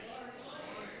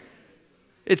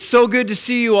It's so good to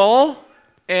see you all,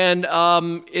 and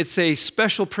it's a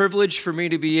special privilege for me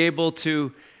to be able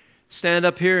to stand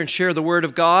up here and share the Word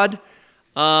of God.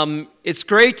 It's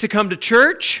great to come to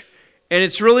church, and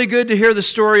it's really good to hear the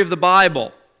story of the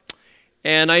Bible.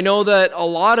 And I know that a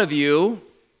lot of you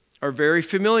are very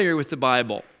familiar with the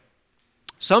Bible.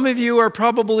 Some of you are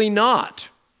probably not.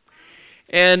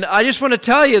 And I just want to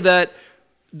tell you that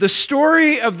the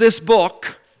story of this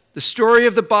book, the story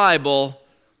of the Bible,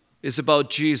 is about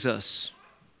Jesus.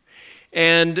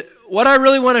 And what I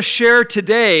really want to share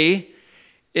today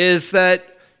is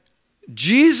that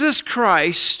Jesus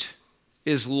Christ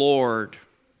is Lord.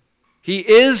 He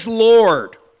is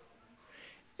Lord.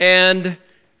 And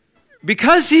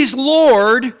because He's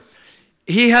Lord,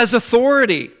 He has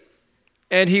authority,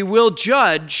 and He will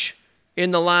judge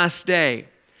in the last day.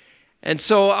 And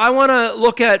so I want to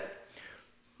look at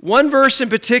one verse in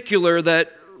particular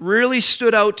that really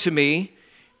stood out to me,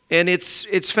 and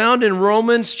it's found in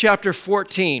Romans chapter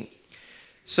 14.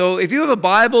 So if you have a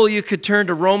Bible, you could turn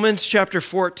to Romans chapter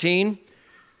 14.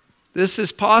 This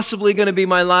is possibly going to be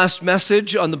my last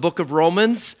message on the book of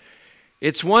Romans.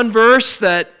 It's one verse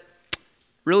that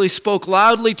really spoke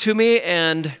loudly to me,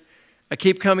 and I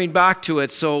keep coming back to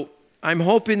it. So I'm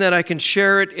hoping that I can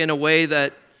share it in a way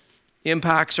that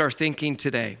impacts our thinking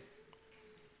today.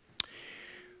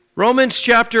 Romans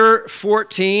chapter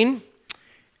 14.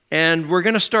 And we're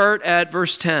going to start at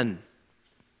verse 10.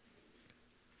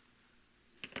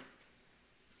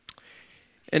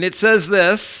 And it says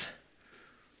this: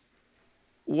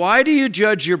 "Why do you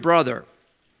judge your brother?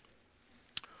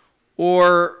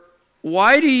 Or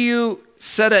why do you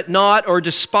set at naught or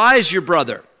despise your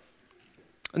brother?"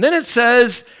 And then it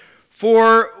says,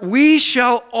 "For we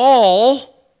shall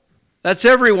all," that's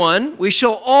everyone, "we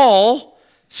shall all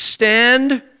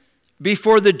stand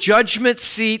before the judgment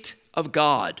seat of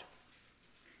God."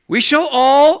 We shall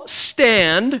all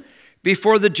stand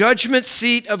before the judgment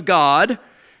seat of God,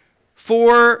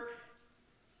 for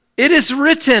it is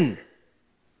written,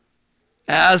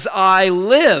 "As I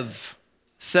live,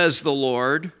 says the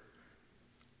Lord,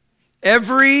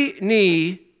 every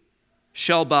knee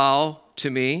shall bow to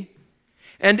me,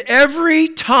 and every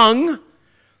tongue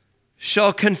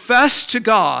shall confess to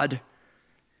God."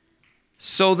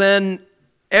 So then,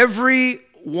 every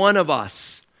one of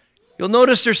us. You'll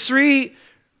notice there's three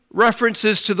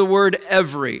references to the word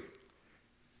every.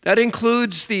 That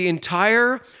includes the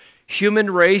entire human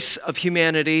race of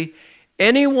humanity.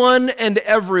 Anyone and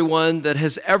everyone that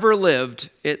has ever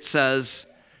lived, it says,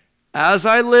 "As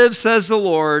I live, says the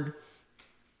Lord,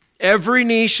 every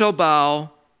knee shall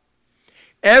bow,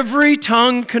 every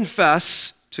tongue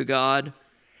confess to God,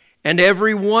 and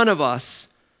every one of us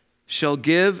shall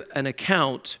give an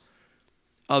account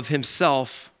of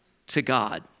himself to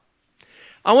God."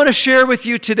 I want to share with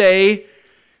you today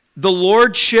the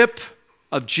lordship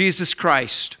of Jesus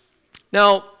Christ.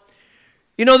 Now,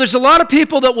 there's a lot of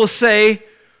people that will say,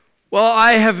 "Well,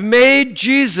 I have made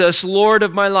Jesus Lord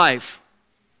of my life."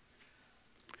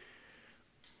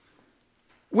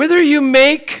 Whether you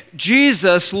make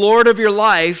Jesus Lord of your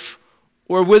life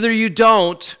or whether you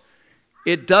don't,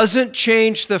 it doesn't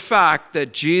change the fact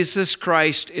that Jesus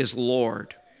Christ is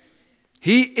Lord.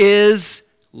 He is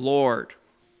Lord.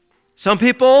 Some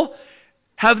people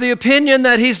have the opinion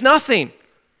that He's nothing.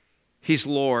 He's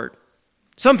Lord.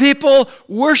 Some people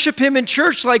worship Him in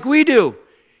church like we do.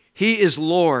 He is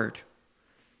Lord.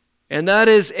 And that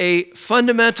is a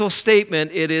fundamental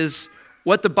statement. It is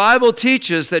what the Bible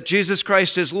teaches, that Jesus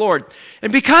Christ is Lord.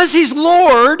 And because He's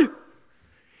Lord,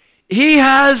 He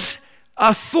has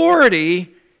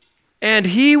authority, and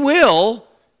He will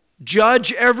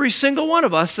judge every single one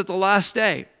of us at the last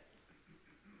day.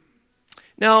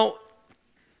 Now,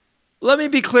 let me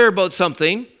be clear about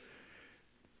something.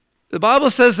 The Bible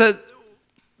says that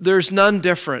there's none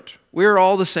different. We're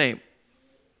all the same.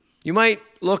 You might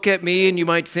look at me and you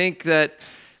might think that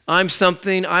I'm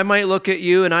something. I might look at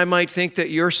you and I might think that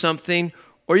you're something.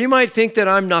 Or you might think that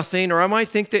I'm nothing. Or I might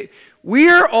think that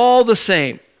we're all the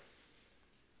same.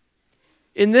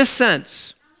 In this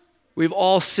sense, we've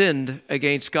all sinned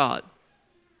against God.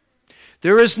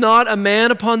 There is not a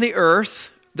man upon the earth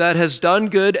that has done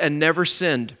good and never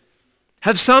sinned.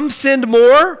 Have some sinned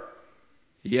more?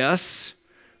 Yes,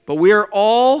 but we are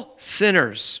all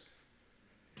sinners.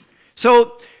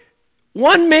 So,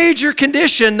 one major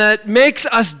condition that makes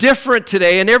us different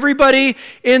today, and everybody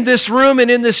in this room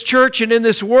and in this church and in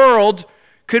this world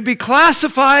could be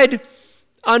classified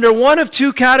under one of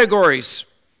two categories.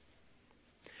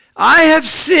 I have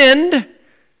sinned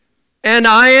and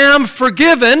I am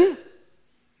forgiven,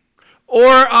 or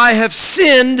I have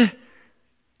sinned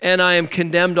and I am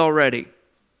condemned already.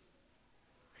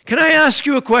 Can I ask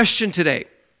you a question today?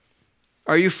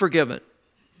 Are you forgiven?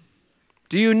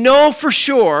 Do you know for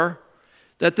sure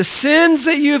that the sins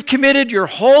that you have committed your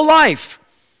whole life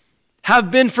have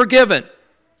been forgiven?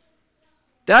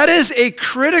 That is a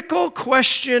critical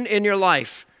question in your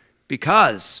life,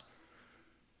 because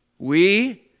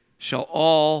we shall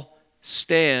all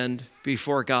stand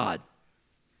before God,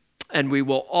 and we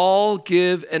will all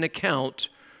give an account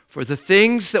for the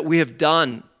things that we have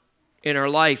done in our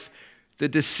life, the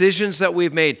decisions that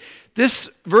we've made. This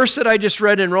verse that I just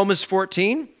read in Romans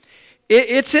 14,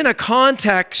 it's in a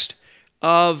context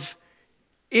of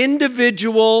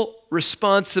individual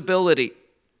responsibility.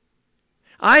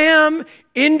 I am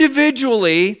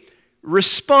individually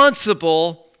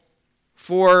responsible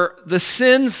for the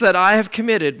sins that I have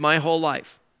committed my whole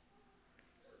life.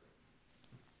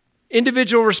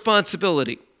 Individual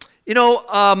responsibility. You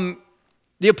know,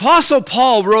 the Apostle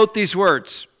Paul wrote these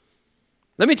words.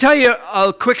 Let me tell you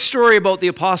a quick story about the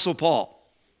Apostle Paul.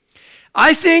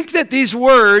 I think that these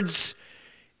words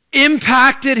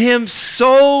impacted him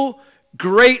so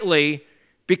greatly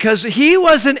because he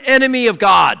was an enemy of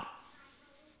God.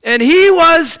 And he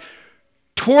was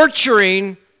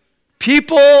torturing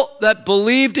people that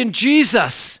believed in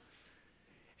Jesus.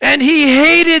 And he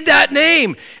hated that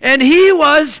name. And he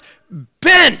was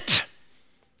bent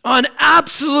on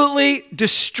absolutely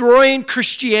destroying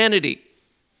Christianity.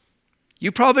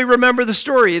 You probably remember the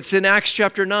story. It's in Acts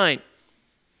chapter 9.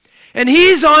 And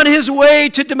he's on his way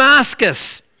to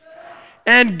Damascus.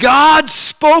 And God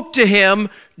spoke to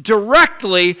him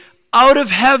directly out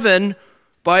of heaven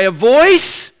by a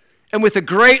voice and with a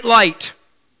great light.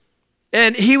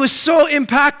 And he was so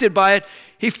impacted by it,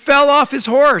 he fell off his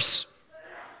horse.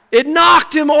 It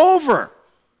knocked him over.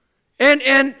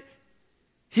 And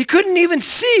he couldn't even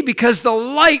see because the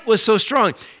light was so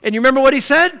strong. And you remember what he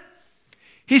said?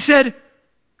 He said,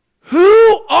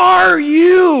 "Who are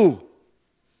you?"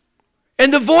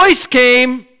 And the voice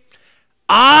came,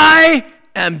 "I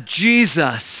am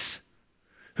Jesus,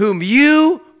 whom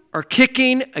you are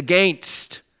kicking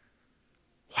against."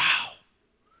 Wow.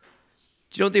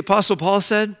 Do you know what the Apostle Paul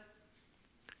said?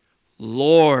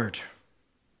 Lord.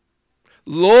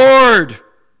 Lord.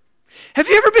 Have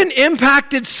you ever been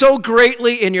impacted so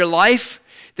greatly in your life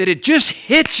that it just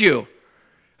hit you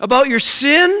about your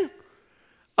sin,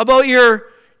 about your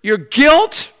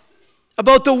guilt,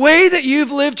 about the way that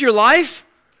you've lived your life?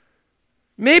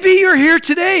 Maybe you're here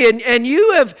today and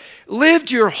you have lived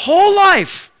your whole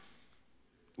life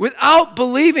without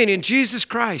believing in Jesus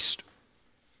Christ.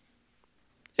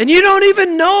 And you don't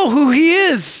even know who he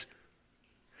is.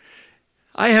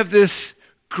 I have this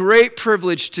great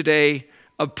privilege today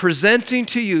of presenting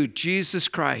to you Jesus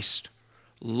Christ,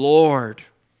 Lord.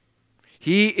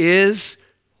 He is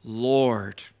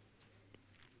Lord.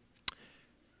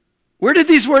 Where did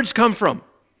these words come from?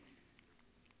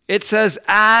 It says,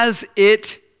 "as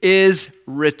it is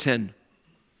written."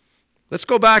 Let's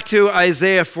go back to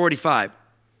Isaiah 45.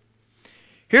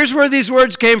 Here's where these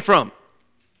words came from.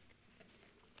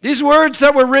 These words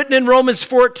that were written in Romans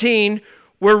 14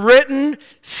 were written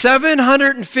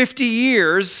 750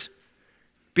 years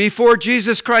before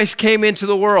Jesus Christ came into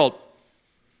the world.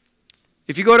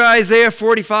 If you go to Isaiah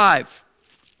 45,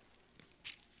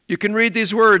 you can read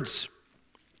these words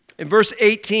in verse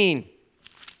 18.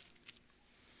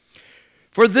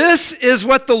 "For this is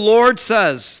what the Lord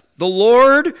says, the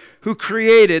Lord who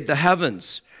created the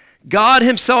heavens, God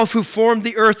himself who formed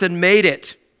the earth and made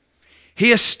it.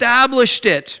 He established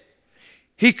it.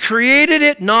 He created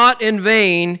it not in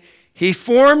vain. He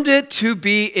formed it to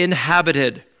be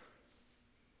inhabited."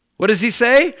 What does he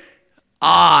say?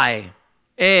 "I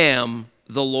am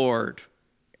the Lord,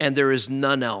 and there is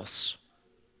none else."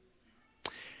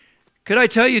 Could I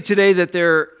tell you today that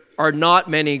there are not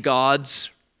many gods?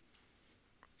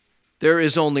 There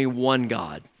is only one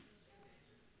God.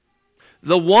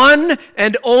 The one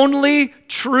and only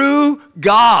true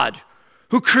God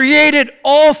who created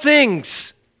all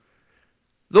things.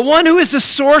 The one who is the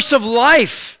source of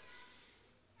life.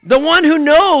 The one who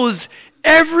knows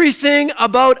everything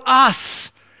about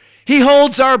us. He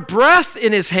holds our breath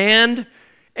in his hand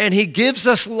and he gives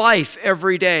us life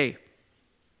every day.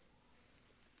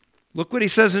 Look what he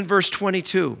says in verse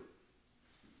 22.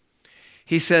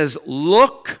 He says,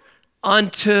 "Look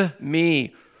unto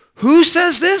me." Who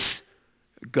says this?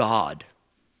 God.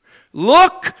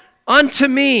 "Look unto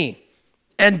me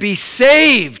and be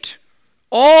saved,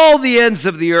 all the ends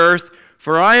of the earth,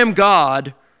 for I am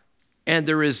God and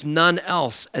there is none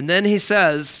else." And then he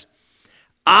says,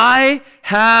 "I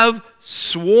have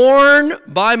sworn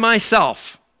by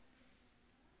myself."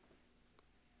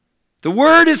 The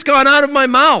word has gone out of my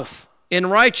mouth. in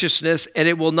righteousness, and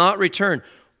it will not return.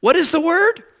 What is the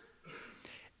word?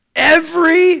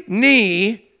 Every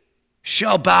knee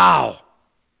shall bow.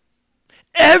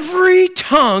 Every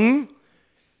tongue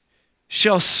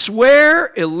shall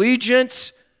swear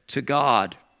allegiance to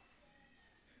God.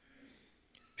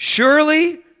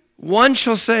 Surely one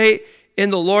shall say in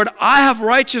the Lord, I have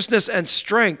righteousness and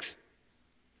strength.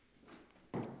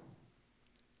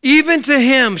 Even to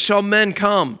him shall men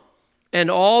come, and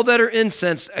all that are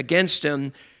incensed against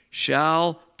him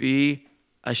shall be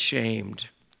ashamed.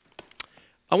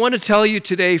 I want to tell you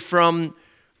today from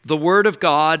the Word of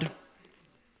God.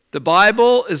 The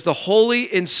Bible is the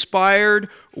holy, inspired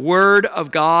Word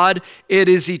of God. It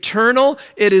is eternal.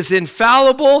 It is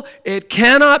infallible. It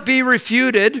cannot be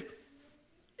refuted.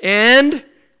 And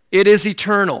it is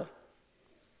eternal.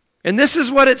 And this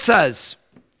is what it says.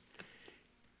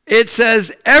 It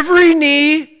says, every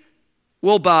knee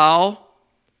will bow,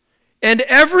 and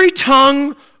every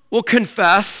tongue will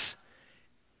confess,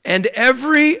 and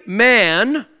every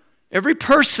man, every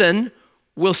person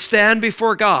will stand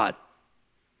before God.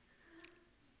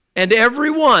 And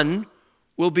everyone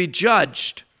will be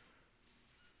judged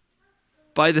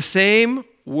by the same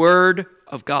word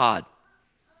of God.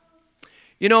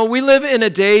 You know, we live in a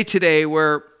day today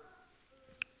where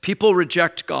people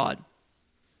reject God.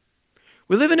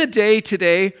 We live in a day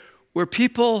today where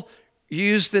people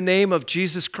use the name of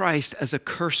Jesus Christ as a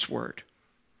curse word.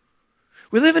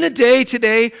 We live in a day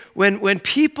today when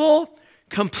people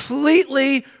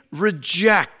completely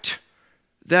reject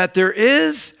that there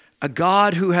is a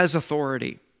God who has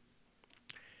authority.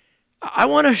 I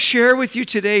want to share with you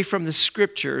today from the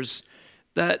scriptures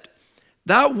that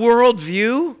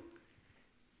worldview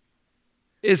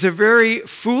is a very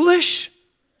foolish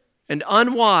and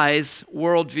unwise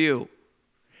worldview.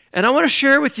 And I want to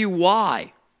share with you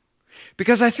why.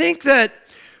 Because I think that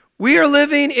we are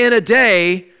living in a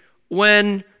day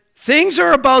when things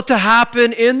are about to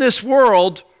happen in this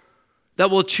world that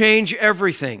will change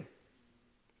everything.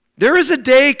 There is a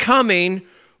day coming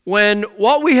when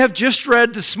what we have just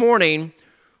read this morning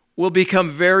will become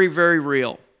very, very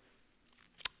real.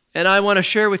 And I want to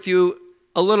share with you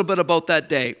a little bit about that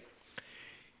day.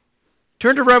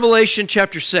 Turn to Revelation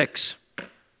chapter 6.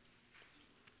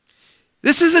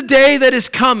 This is a day that is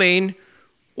coming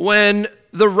when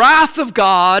the wrath of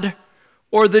God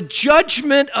or the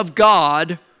judgment of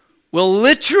God will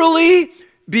literally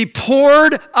be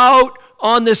poured out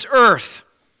on this earth.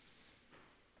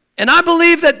 And I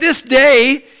believe that this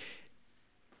day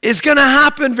is going to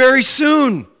happen very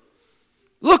soon.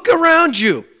 Look around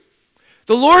you.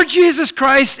 The Lord Jesus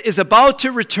Christ is about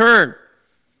to return.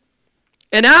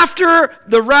 And after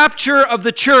the rapture of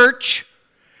the church,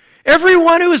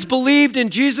 everyone who has believed in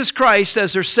Jesus Christ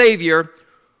as their Savior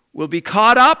will be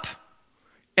caught up,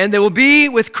 and they will be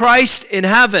with Christ in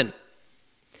heaven.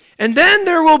 And then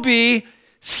there will be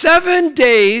 7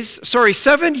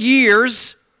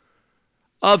 years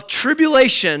of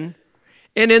tribulation,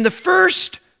 and in the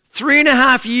first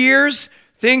 3.5 years,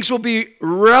 things will be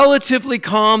relatively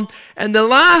calm, and the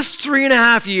last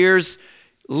 3.5 years,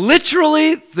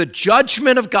 literally the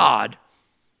judgment of God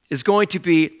is going to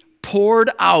be poured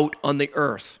out on the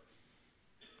earth.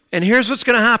 And here's what's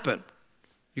going to happen.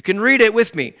 You can read it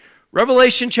with me.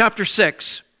 Revelation chapter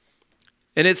 6.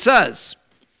 And it says,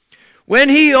 when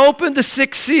he opened the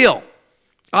sixth seal,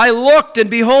 I looked, and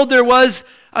behold, there was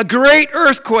a great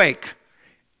earthquake.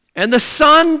 And the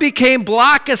sun became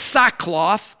black as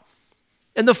sackcloth,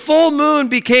 and the full moon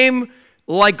became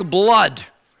like blood.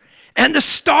 And the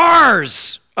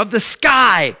stars of the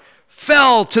sky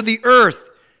fell to the earth,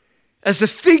 as the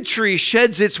fig tree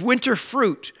sheds its winter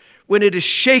fruit when it is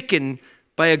shaken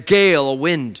by a gale, a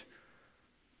wind.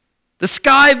 The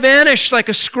sky vanished like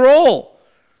a scroll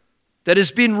that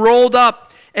has been rolled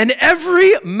up, and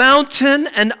every mountain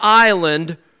and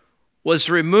island was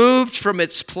removed from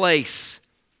its place.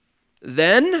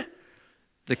 Then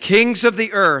the kings of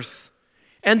the earth,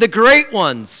 and the great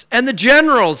ones, and the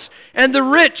generals, and the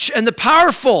rich, and the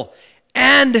powerful,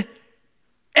 and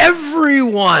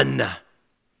everyone,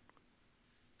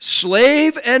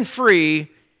 slave and free,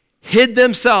 hid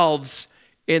themselves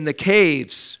in the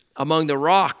caves among the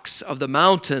rocks of the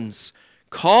mountains,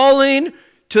 calling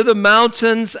to the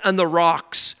mountains and the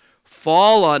rocks,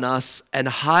 fall on us and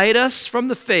hide us from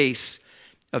the face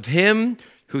of him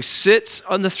who sits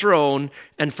on the throne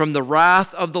and from the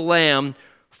wrath of the Lamb,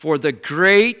 for the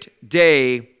great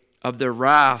day of their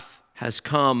wrath has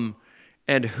come,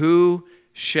 and who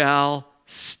shall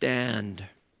stand?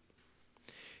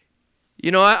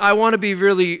 You know, I want to be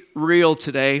really real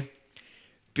today,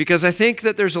 because I think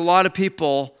that there's a lot of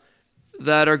people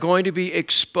that are going to be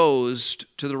exposed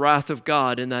to the wrath of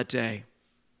God in that day.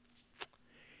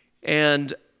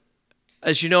 And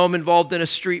as you know, I'm involved in a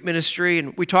street ministry,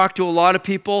 and we talk to a lot of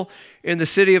people in the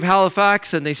city of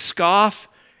Halifax, and they scoff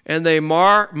and they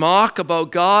mock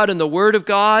about God and the Word of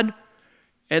God,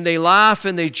 and they laugh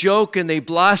and they joke and they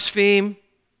blaspheme.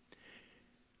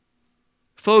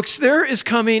 Folks, there is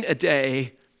coming a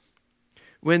day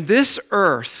when this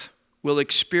earth will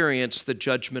experience the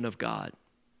judgment of God.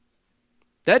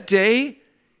 That day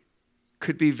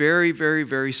could be very, very,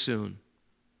 very soon.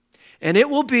 And it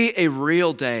will be a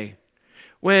real day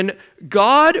when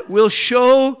God will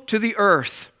show to the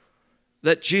earth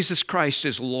that Jesus Christ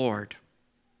is Lord.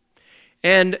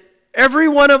 And every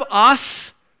one of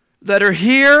us that are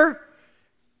here,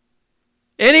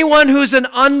 anyone who's an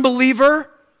unbeliever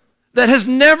that has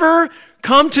never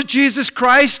come to Jesus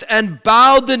Christ and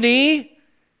bowed the knee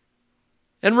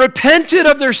and repented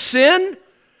of their sin,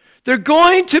 they're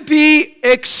going to be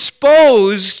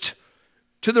exposed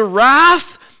to the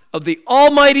wrath of the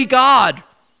Almighty God.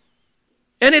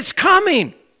 And it's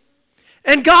coming.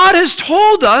 And God has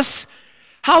told us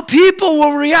how people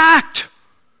will react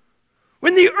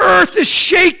when the earth is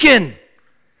shaken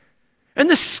and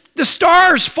the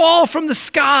stars fall from the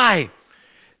sky.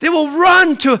 They will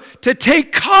run to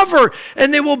take cover,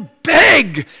 and they will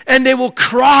beg and they will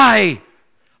cry,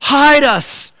 "Hide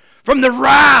us from the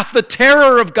wrath, the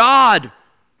terror of God."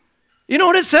 You know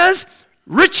what it says?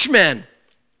 Rich men,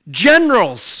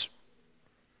 generals,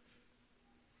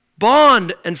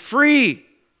 bond and free,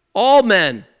 all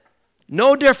men,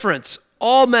 no difference,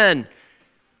 all men,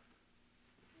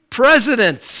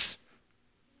 presidents,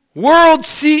 world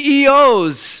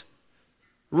CEOs,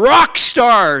 rock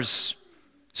stars,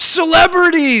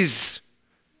 celebrities,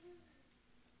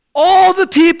 all the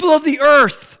people of the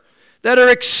earth that are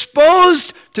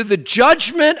exposed to the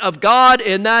judgment of God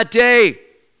in that day.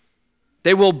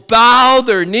 They will bow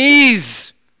their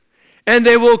knees and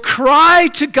they will cry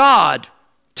to God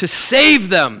to save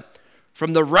them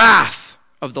from the wrath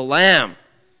of the Lamb.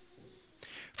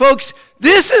 Folks,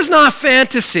 this is not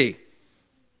fantasy.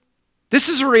 This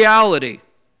is a reality.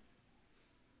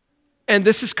 And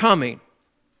this is coming.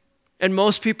 And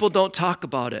most people don't talk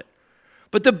about it.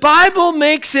 But the Bible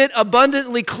makes it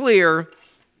abundantly clear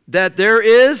that there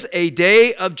is a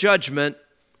day of judgment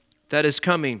that is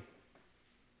coming.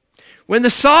 When the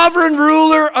sovereign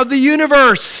ruler of the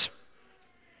universe,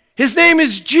 his name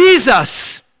is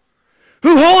Jesus,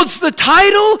 who holds the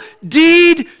title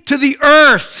deed to the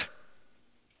earth,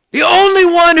 the only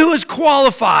one who is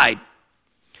qualified,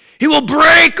 he will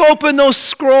break open those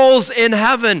scrolls in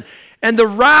heaven, and the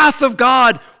wrath of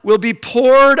God will be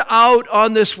poured out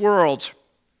on this world.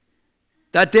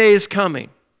 That day is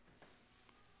coming.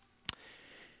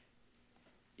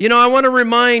 You know, I want to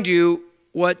remind you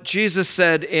what Jesus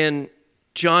said in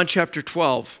John chapter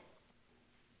 12.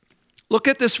 Look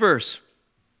at this verse.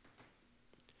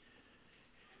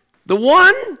 The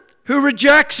one who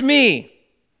rejects me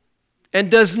and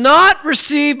does not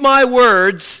receive my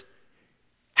words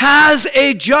has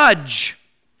a judge.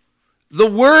 The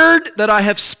word that I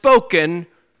have spoken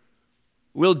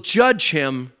will judge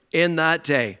him in that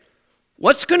day.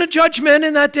 What's going to judge men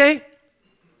in that day?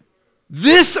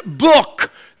 This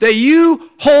book that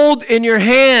you hold in your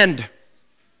hand,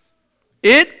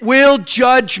 it will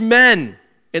judge men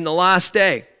in the last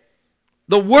day.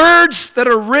 The words that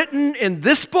are written in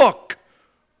this book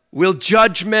will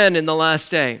judge men in the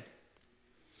last day.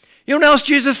 You know what else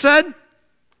Jesus said?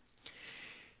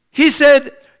 He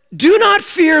said, "Do not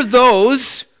fear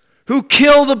those who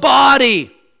kill the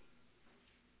body."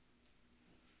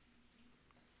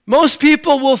 Most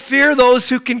people will fear those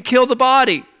who can kill the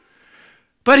body.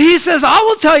 But he says, I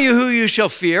will tell you who you shall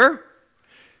fear.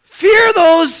 Fear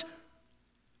those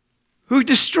who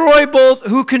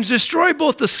can destroy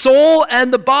both the soul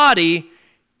and the body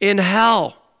in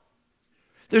hell.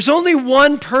 There's only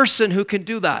one person who can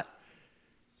do that,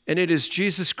 and it is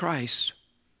Jesus Christ.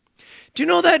 Do you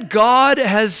know that God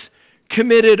has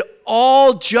committed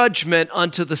all judgment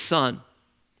unto the Son?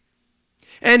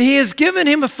 And he has given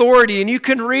him authority, and you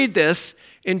can read this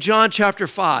in John chapter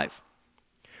 5.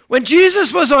 When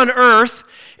Jesus was on earth,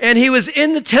 and he was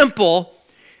in the temple,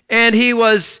 and he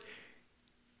was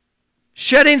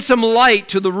shedding some light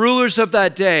to the rulers of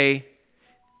that day,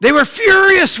 they were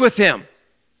furious with him.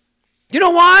 You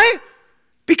know why?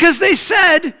 Because they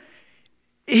said,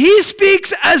 he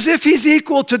speaks as if he's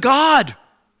equal to God.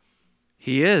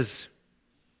 He is.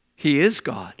 He is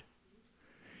God.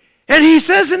 And he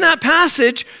says in that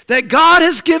passage that God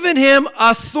has given him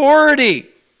authority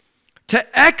to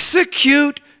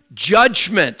execute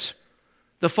judgment.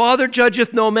 The Father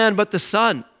judgeth no man but the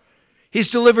Son. He's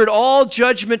delivered all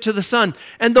judgment to the Son.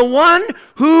 And the one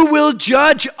who will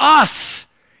judge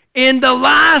us in the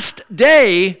last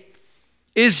day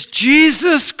is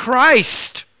Jesus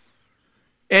Christ.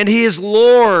 And he is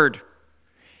Lord.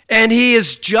 And he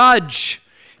is judge.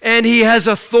 And he has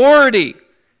authority.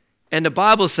 And the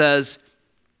Bible says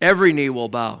every knee will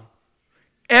bow.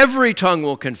 Every tongue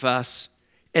will confess.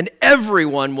 And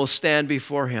everyone will stand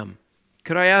before him.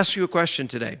 Could I ask you a question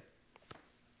today?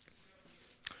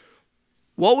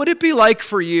 What would it be like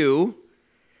for you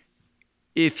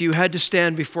if you had to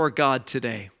stand before God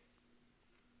today?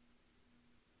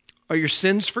 Are your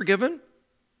sins forgiven?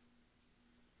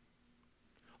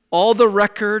 All the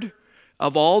record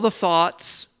of all the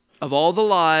thoughts, of all the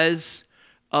lies,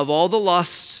 of all the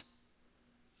lusts,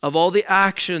 of all the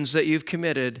actions that you've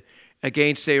committed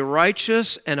against a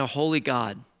righteous and a holy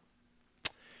God.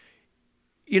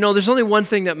 You know, there's only one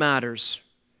thing that matters.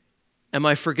 Am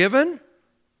I forgiven?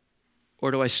 Or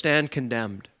do I stand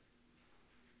condemned?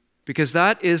 Because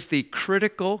that is the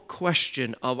critical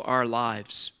question of our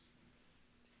lives.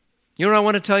 You know what I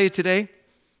want to tell you today?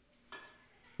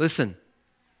 Listen,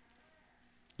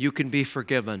 you can be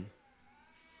forgiven.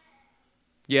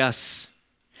 Yes,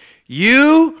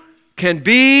 you can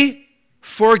be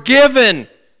forgiven.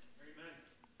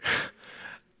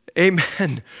 Amen.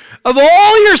 Amen. Of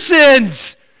all your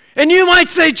sins. And you might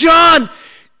say, John,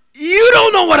 you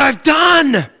don't know what I've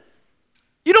done.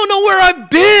 You don't know where I've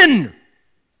been.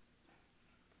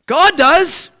 God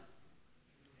does.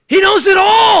 He knows it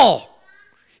all.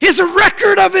 He has a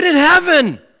record of it in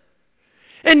heaven.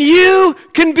 And you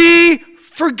can be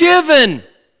forgiven.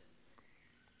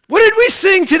 What did we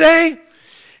sing today?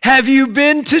 Have you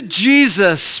been to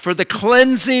Jesus for the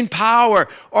cleansing power?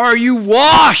 Or are you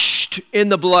washed in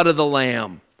the blood of the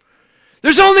Lamb?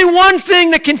 There's only one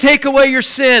thing that can take away your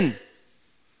sin.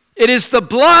 It is the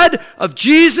blood of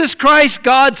Jesus Christ,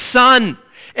 God's Son.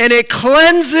 And it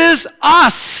cleanses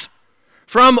us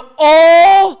from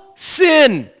all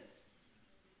sin.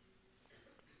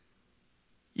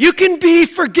 You can be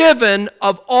forgiven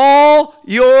of all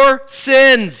your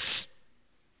sins.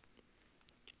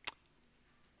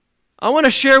 I want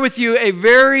to share with you a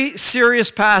very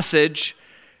serious passage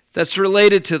that's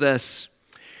related to this.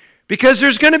 Because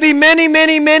there's going to be many,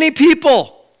 many, many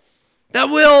people that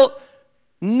will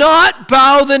not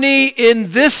bow the knee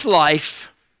in this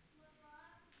life.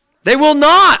 They will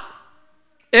not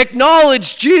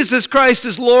acknowledge Jesus Christ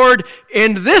as Lord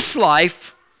in this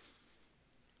life,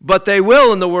 but they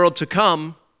will in the world to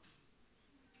come.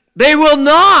 They will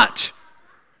not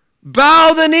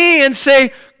bow the knee and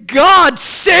say, God,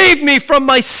 save me from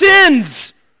my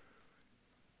sins.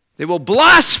 They will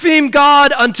blaspheme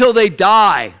God until they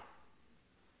die.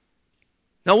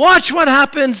 Now watch what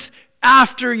happens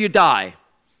after you die.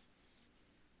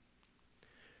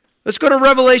 Let's go to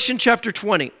Revelation chapter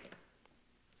 20.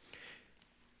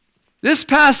 This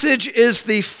passage is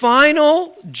the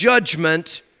final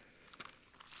judgment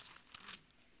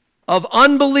of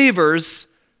unbelievers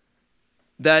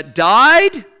that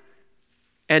died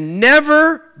and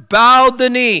never bowed the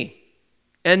knee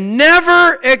and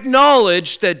never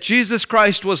acknowledged that Jesus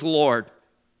Christ was Lord.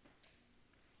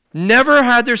 Never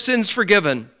had their sins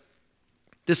forgiven.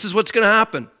 This is what's going to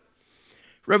happen.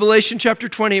 Revelation chapter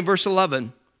 20, verse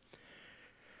 11.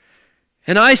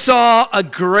 And I saw a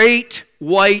great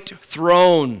white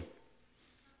throne,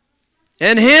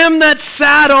 and him that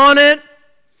sat on it,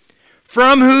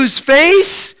 from whose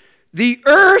face the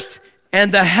earth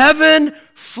and the heaven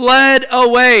fled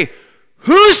away.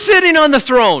 Who's sitting on the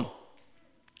throne?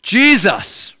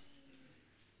 Jesus,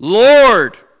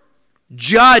 Lord,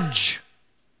 Judge.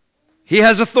 He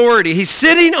has authority. He's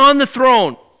sitting on the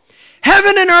throne.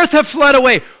 Heaven and earth have fled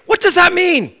away. What does that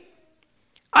mean?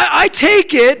 I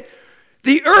take it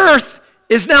the earth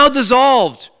is now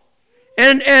dissolved.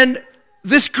 And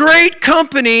this great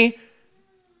company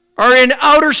are in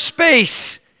outer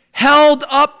space, held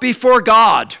up before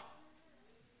God.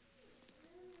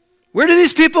 Where do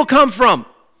these people come from?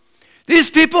 These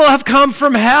people have come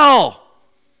from hell.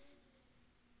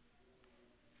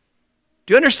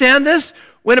 Do you understand this?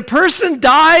 When a person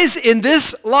dies in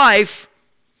this life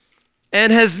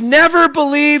and has never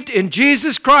believed in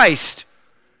Jesus Christ,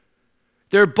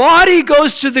 their body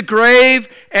goes to the grave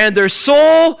and their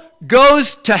soul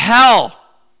goes to hell.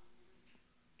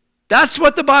 That's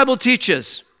what the Bible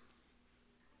teaches.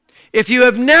 If you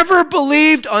have never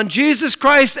believed on Jesus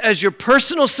Christ as your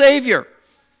personal Savior,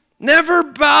 never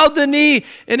bowed the knee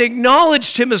and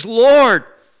acknowledged Him as Lord,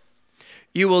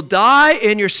 you will die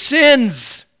in your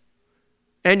sins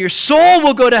and your soul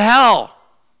will go to hell.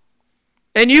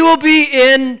 And you will be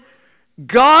in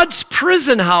God's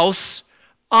prison house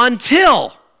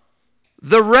until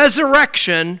the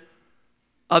resurrection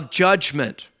of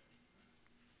judgment.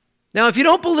 Now, if you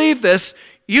don't believe this,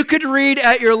 you could read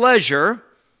at your leisure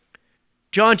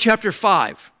John chapter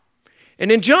 5.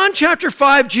 And in John chapter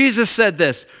 5, Jesus said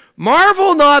this,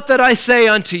 "Marvel not that I say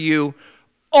unto you,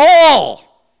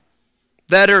 all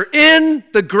that are in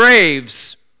the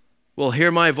graves will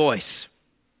hear my voice."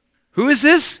 Who is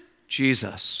this?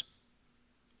 Jesus.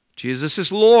 Jesus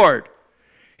is Lord.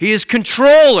 He is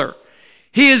controller.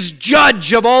 He is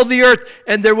judge of all the earth.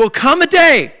 And there will come a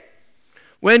day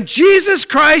when Jesus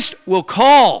Christ will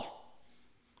call.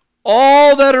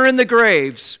 All that are in the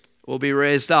graves will be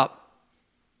raised up.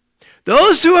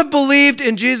 Those who have believed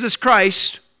in Jesus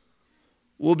Christ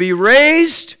will be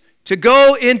raised to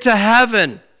go into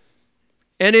heaven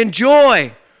and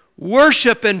enjoy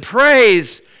worship and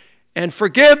praise and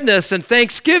forgiveness and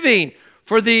thanksgiving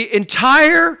for the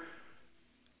entire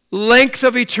length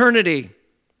of eternity.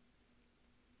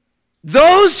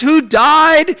 Those who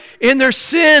died in their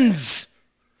sins,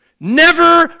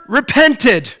 never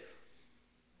repented,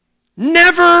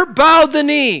 never bowed the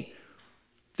knee,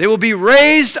 they will be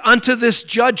raised unto this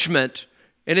judgment,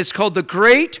 and it's called the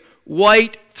great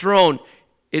white throne.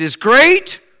 It is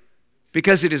great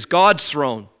because it is God's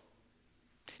throne.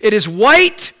 It is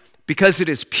white because it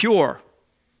is pure.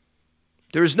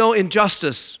 There is no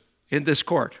injustice in this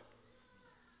court.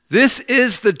 This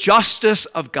is the justice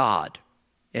of God.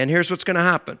 And here's what's going to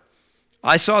happen.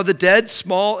 I saw the dead,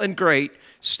 small and great,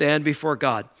 stand before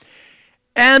God.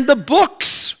 And the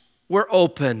books were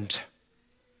opened.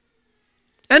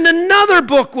 And another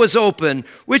book was opened,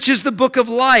 which is the book of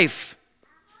life.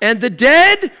 And the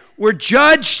dead were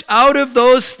judged out of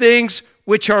those things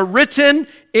which are written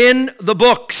in the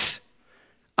books,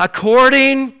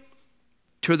 according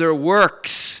to their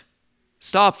works.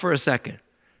 Stop for a second.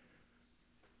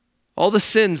 All the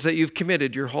sins that you've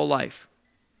committed your whole life.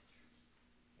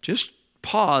 Just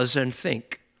pause and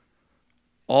think.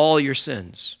 All your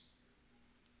sins.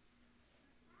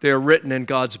 They are written in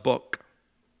God's book.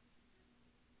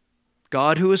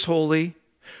 God who is holy,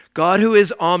 God who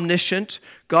is omniscient,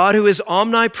 God who is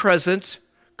omnipresent,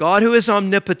 God who is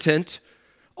omnipotent,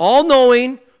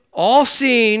 all-knowing,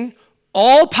 all-seeing,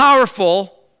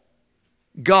 all-powerful,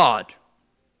 God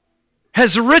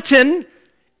has written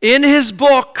in his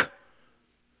book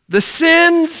the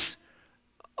sins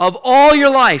of all your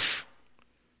life.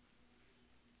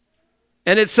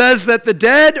 And it says that the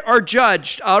dead are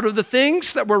judged out of the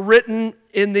things that were written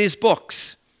in these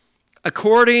books,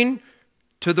 according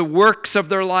to the works of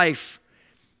their life.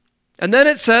 And then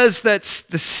it says that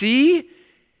the sea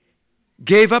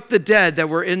gave up the dead that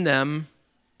were in them,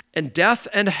 and death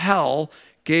and hell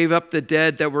gave up the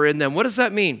dead that were in them. What does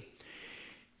that mean?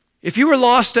 If you were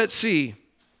lost at sea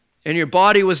and your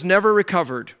body was never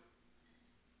recovered,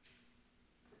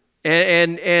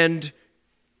 and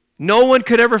no one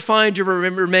could ever find your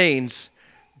remains,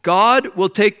 God will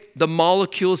take the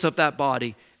molecules of that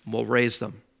body and will raise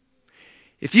them.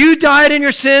 If you died in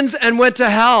your sins and went to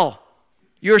hell,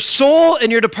 your soul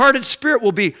and your departed spirit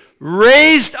will be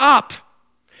raised up,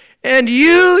 and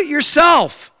you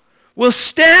yourself will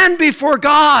stand before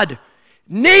God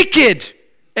naked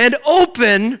and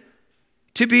open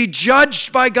to be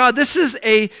judged by God. This is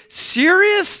a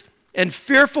serious and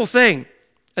fearful thing.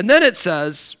 And then it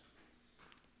says,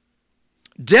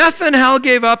 death and hell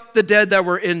gave up the dead that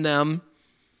were in them,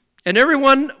 and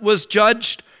everyone was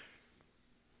judged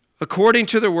according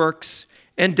to their works,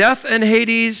 and death and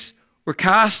Hades were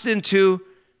cast into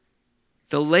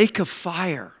the lake of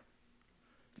fire.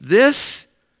 This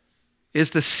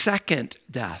is the second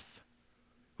death.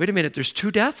 Wait a minute, there's two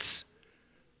deaths?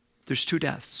 There's two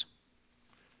deaths.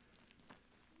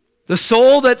 The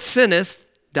soul that sinneth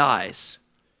dies.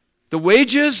 The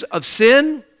wages of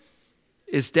sin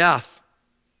is death.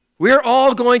 We're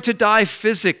all going to die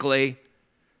physically,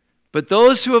 but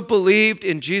those who have believed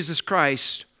in Jesus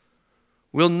Christ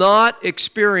will not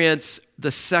experience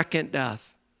the second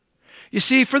death. You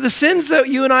see, for the sins that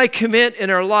you and I commit in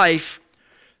our life,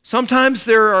 sometimes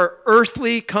there are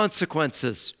earthly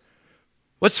consequences.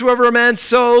 Whatsoever a man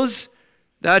sows,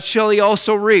 that shall he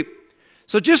also reap.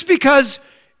 So just because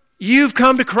you've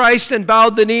come to Christ and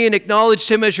bowed the knee and acknowledged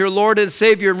him as your Lord and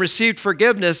Savior and received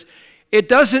forgiveness, it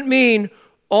doesn't mean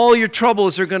all your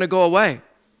troubles are going to go away.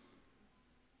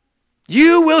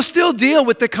 You will still deal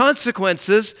with the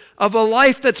consequences of a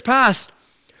life that's past.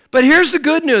 But here's the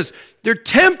good news. They're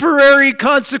temporary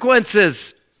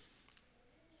consequences.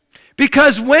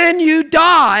 Because when you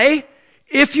die,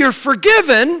 if you're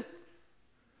forgiven,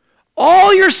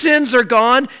 all your sins are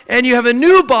gone and you have a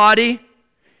new body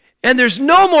And there's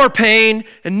no more pain,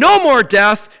 and no more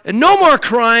death, and no more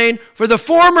crying, for the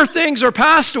former things are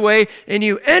passed away, and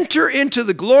you enter into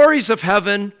the glories of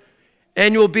heaven,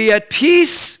 and you'll be at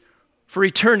peace for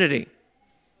eternity.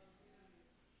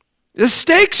 The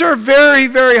stakes are very,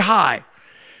 very high.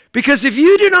 Because if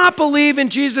you do not believe in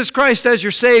Jesus Christ as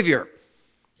your Savior,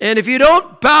 and if you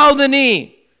don't bow the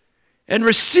knee and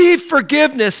receive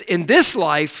forgiveness in this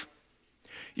life,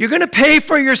 you're going to pay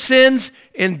for your sins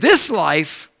in this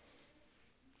life,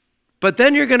 but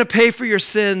then you're going to pay for your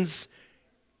sins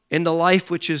in the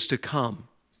life which is to come.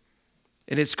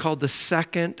 And it's called the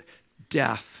second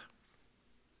death.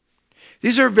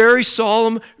 These are very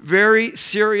solemn, very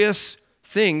serious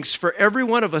things for every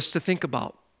one of us to think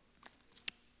about.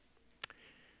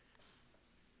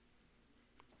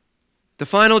 The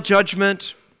final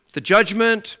judgment, the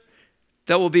judgment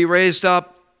that will be raised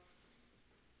up,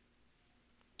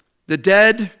 the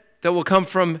dead that will come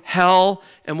from hell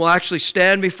and will actually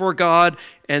stand before God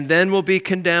and then will be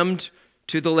condemned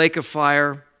to the lake of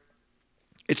fire.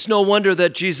 It's no wonder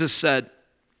that Jesus said,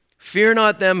 "Fear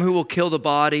not them who will kill the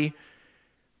body,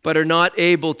 but are not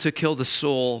able to kill the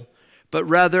soul. But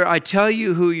rather, I tell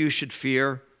you who you should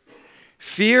fear.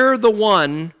 Fear the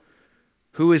one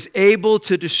who is able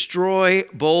to destroy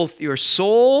both your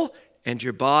soul and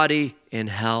your body in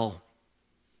hell."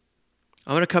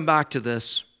 I want to come back to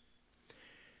this.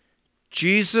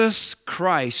 Jesus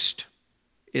Christ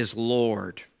is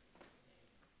Lord.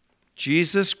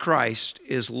 Jesus Christ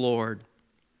is Lord.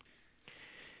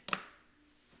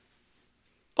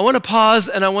 I want to pause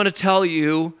and I want to tell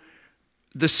you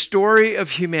the story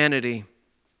of humanity.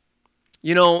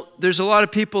 You know, there's a lot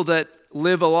of people that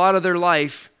live a lot of their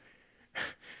life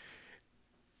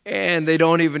and they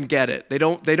don't even get it. They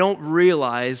don't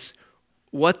realize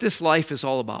what this life is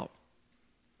all about.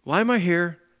 Why am I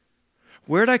here?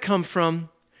 Where did I come from?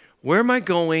 Where am I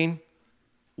going?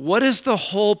 What is the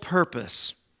whole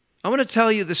purpose? I want to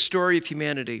tell you the story of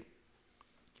humanity.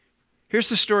 Here's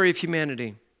the story of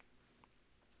humanity.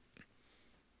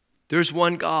 There's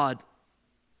one God,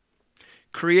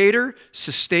 creator,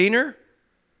 sustainer,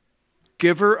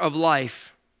 giver of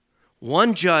life,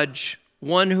 one judge,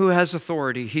 one who has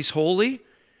authority. He's holy,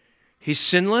 he's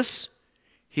sinless,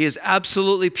 he is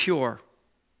absolutely pure.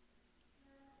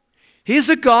 He's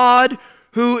a God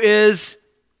who is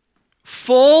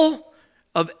full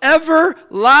of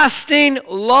everlasting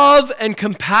love and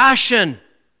compassion.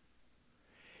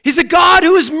 He's a God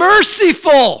who is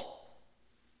merciful.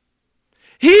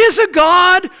 He is a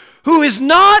God who is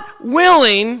not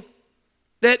willing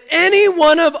that any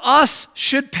one of us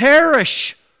should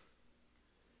perish.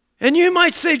 And you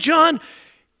might say, "John,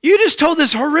 you just told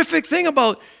this horrific thing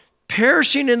about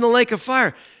perishing in the lake of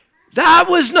fire. That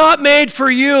was not made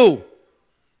for you.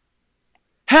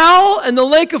 Hell and the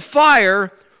lake of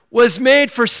fire was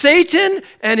made for Satan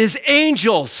and his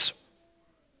angels.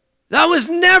 That was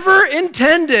never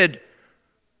intended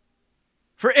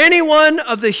for anyone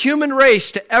of the human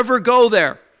race to ever go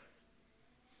there."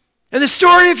 And the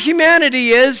story of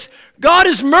humanity is God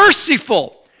is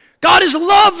merciful. God is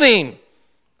loving.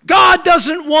 God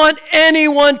doesn't want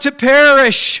anyone to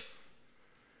perish.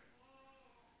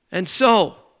 And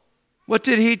so, what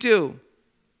did he do?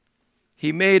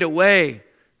 He made a way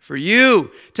for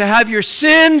you to have your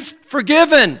sins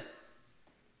forgiven.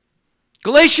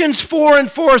 Galatians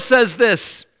 4:4 says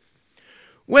this,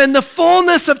 "When the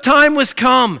fullness of time was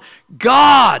come,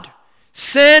 God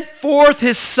sent forth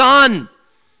his Son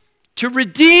to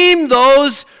redeem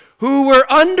those who were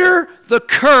under the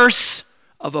curse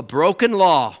of a broken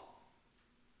law."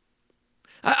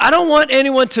 I don't want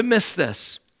anyone to miss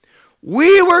this.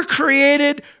 We were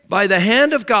created by the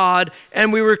hand of God,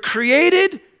 and we were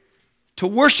created to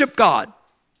worship God.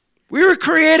 We were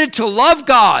created to love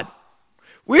God.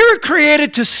 We were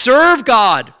created to serve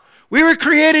God. We were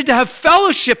created to have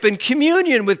fellowship and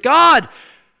communion with God.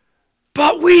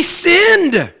 But we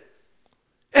sinned,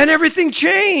 and everything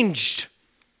changed.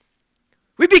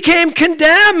 We became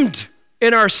condemned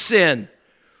in our sin.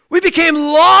 We became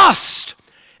lost.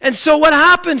 And so what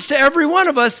happens to every one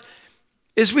of us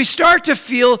is we start to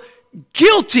feel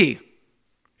guilty,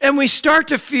 and we start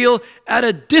to feel at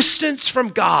a distance from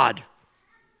God.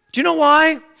 Do you know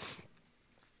why?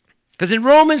 Because in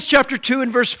Romans chapter 2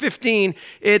 and verse 15,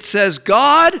 it says,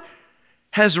 God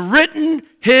has written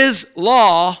his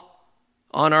law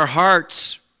on our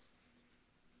hearts,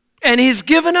 and he's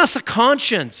given us a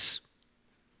conscience.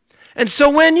 And so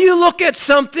when you look at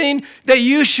something that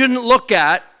you shouldn't look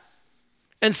at,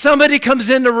 and somebody comes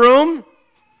in the room,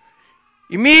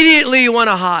 immediately you want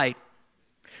to hide.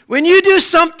 When you do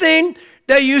something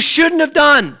that you shouldn't have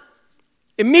done,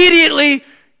 immediately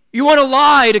you want to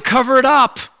lie to cover it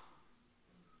up.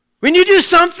 When you do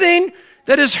something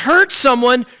that has hurt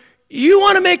someone, you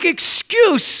want to make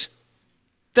excuse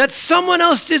that someone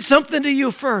else did something to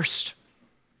you first.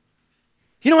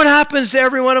 You know what happens to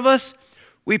every one of us?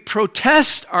 We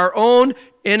protest our own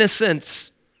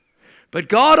innocence. But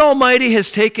God Almighty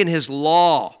has taken his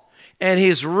law and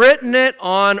he's written it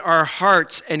on our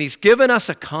hearts and he's given us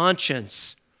a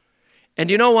conscience. And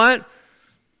you know what?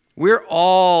 We're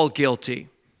all guilty.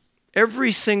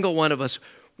 Every single one of us.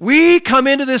 We come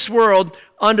into this world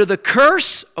under the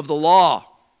curse of the law.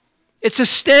 It's a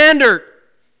standard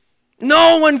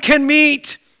no one can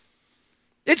meet.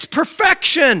 It's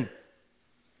perfection.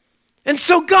 And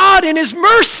so God, in his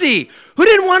mercy, who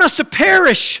didn't want us to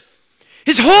perish,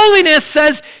 his holiness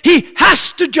says he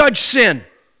has to judge sin.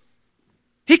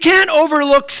 He can't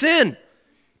overlook sin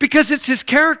because it's his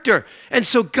character. And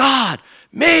so God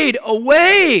made a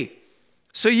way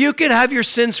so you could have your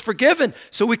sins forgiven,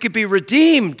 so we could be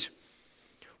redeemed.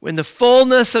 When the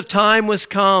fullness of time was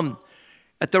come,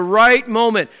 at the right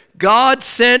moment, God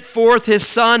sent forth his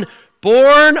Son,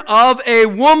 born of a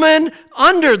woman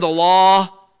under the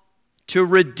law, to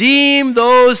redeem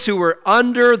those who were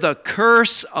under the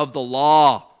curse of the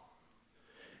law.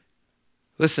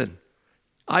 Listen,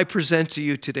 I present to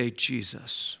you today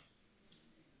Jesus,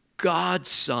 God's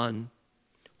Son,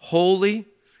 holy,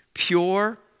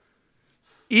 pure,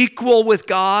 equal with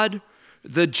God,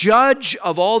 the judge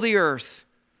of all the earth,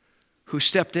 who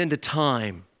stepped into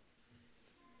time,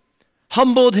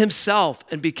 humbled himself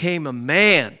and became a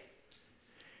man,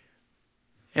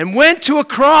 and went to a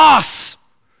cross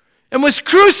and was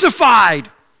crucified.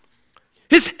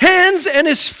 His hands and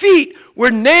his feet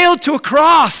were nailed to a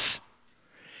cross.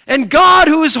 And God,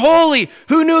 who is holy,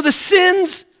 who knew the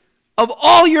sins of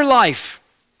all your life,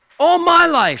 all my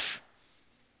life,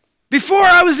 before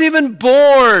I was even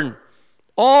born,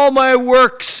 all my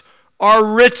works are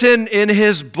written in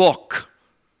his book.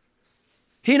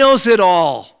 He knows it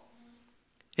all.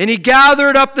 And he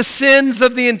gathered up the sins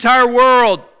of the entire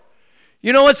world.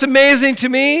 You know what's amazing to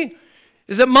me?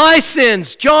 Is that my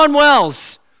sins, John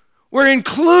Wells, were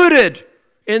included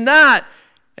in that.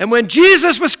 And when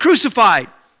Jesus was crucified,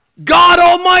 God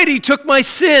Almighty took my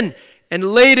sin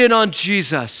and laid it on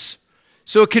Jesus,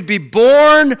 so it could be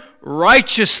borne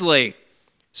righteously,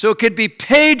 so it could be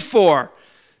paid for,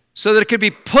 so that it could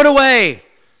be put away,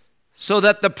 so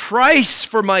that the price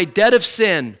for my debt of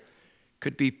sin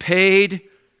could be paid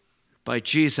by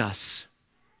Jesus.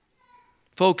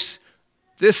 Folks,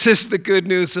 this is the good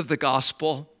news of the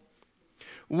gospel.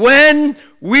 When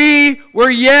we were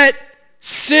yet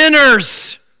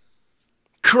sinners,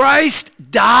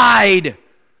 Christ died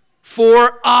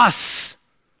for us.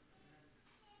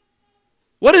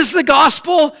 What is the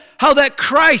gospel? How that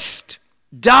Christ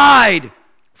died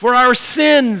for our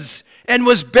sins and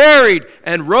was buried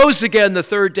and rose again the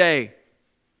third day.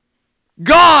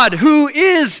 God, who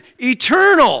is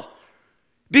eternal,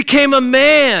 became a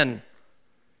man.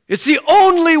 It's the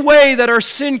only way that our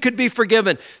sin could be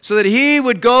forgiven, so that he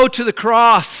would go to the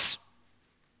cross.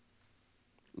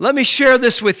 Let me share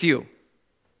this with you.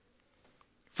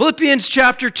 Philippians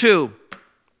chapter 2.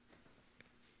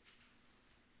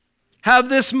 Have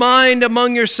this mind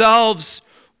among yourselves,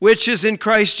 which is in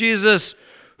Christ Jesus,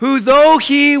 who though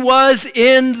he was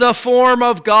in the form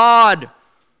of God,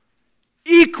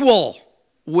 equal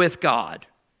with God,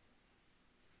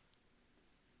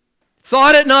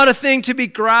 thought it not a thing to be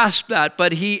grasped at,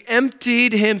 but he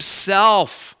emptied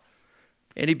himself,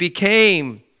 and he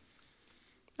became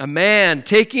a man,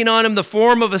 taking on him the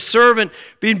form of a servant,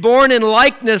 being born in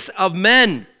likeness of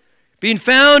men, being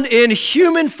found in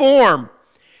human form.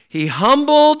 He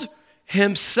humbled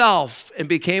himself and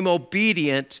became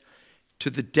obedient to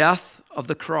the death of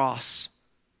the cross,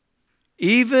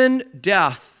 even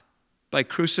death by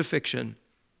crucifixion.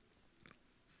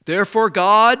 Therefore,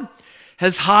 God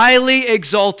has highly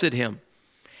exalted him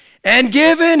and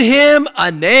given him a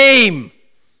name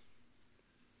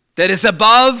that is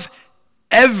above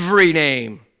every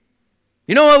name.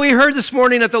 You know what we heard this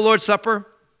morning at the Lord's Supper?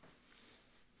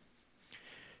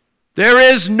 There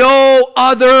is no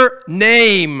other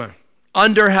name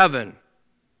under heaven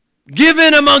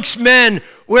given amongst men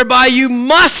whereby you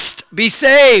must be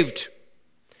saved.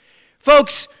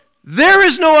 Folks, there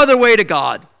is no other way to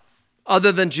God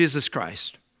other than Jesus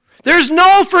Christ. There's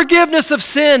no forgiveness of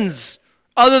sins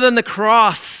other than the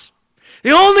cross.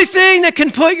 The only thing that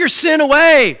can put your sin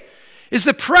away is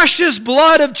the precious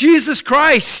blood of Jesus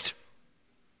Christ.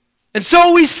 And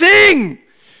so we sing,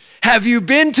 have you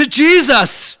been to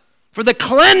Jesus for the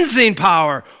cleansing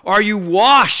power? Or are you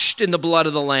washed in the blood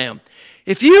of the Lamb?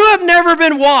 If you have never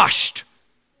been washed,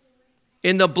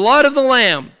 in the blood of the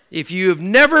Lamb, if you have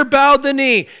never bowed the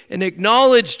knee and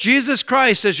acknowledged Jesus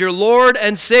Christ as your Lord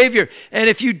and Savior, and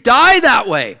if you die that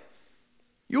way,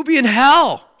 you'll be in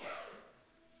hell.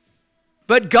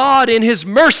 But God, in his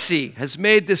mercy, has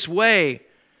made this way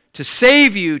to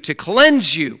save you, to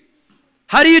cleanse you.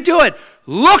 How do you do it?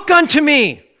 Look unto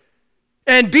me,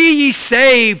 and be ye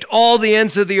saved, all the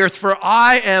ends of the earth, for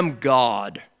I am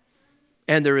God,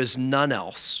 and there is none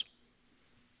else.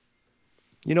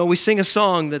 You know, we sing a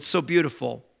song that's so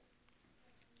beautiful.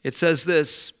 It says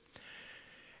this,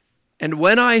 and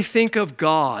when I think of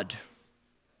God,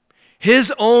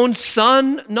 his own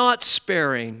Son not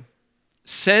sparing,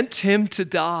 sent him to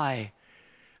die,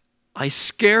 I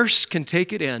scarce can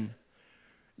take it in,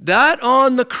 that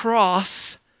on the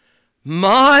cross,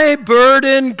 my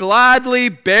burden gladly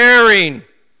bearing,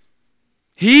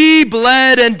 he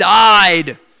bled and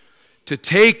died to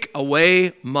take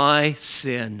away my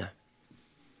sin.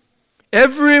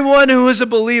 Everyone who is a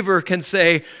believer can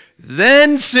say,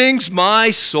 then sings my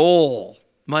soul,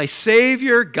 my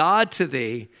Savior God to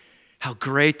thee, how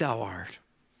great thou art.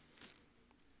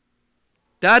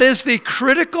 That is the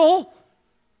critical,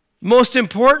 most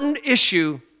important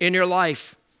issue in your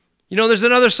life. You know, there's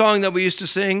another song that we used to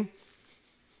sing.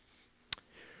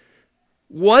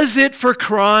 Was it for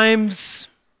crimes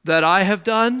that I have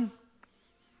done?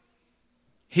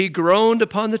 He groaned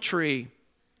upon the tree.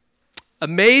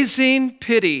 Amazing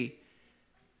pity,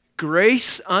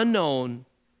 grace unknown,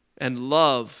 and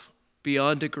love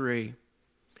beyond degree.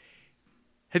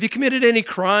 Have you committed any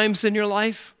crimes in your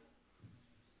life?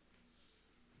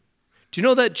 Do you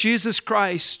know that Jesus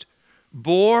Christ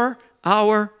bore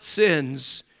our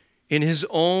sins in his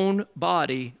own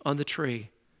body on the tree?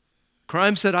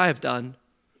 Crimes that I have done,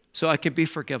 so I can be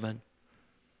forgiven.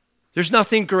 There's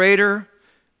nothing greater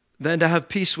than to have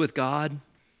peace with God.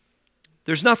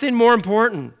 There's nothing more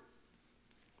important.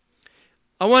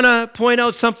 I want to point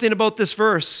out something about this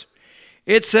verse.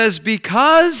 It says,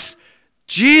 because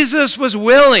Jesus was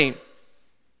willing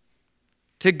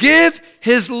to give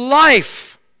his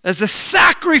life as a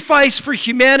sacrifice for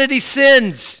humanity's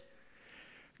sins,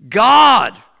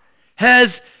 God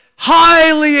has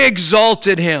highly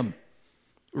exalted him,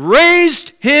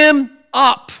 raised him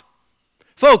up.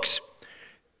 Folks,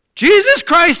 Jesus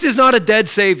Christ is not a dead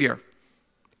Savior.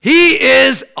 He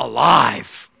is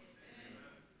alive.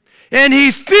 And he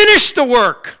finished the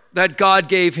work that God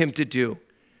gave him to do.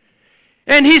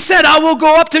 And he said, I will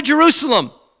go up to Jerusalem.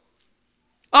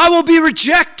 I will be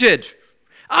rejected.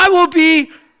 I will be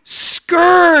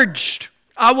scourged.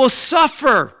 I will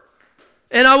suffer.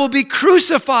 And I will be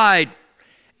crucified.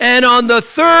 And on the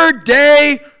third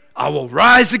day, I will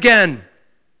rise again.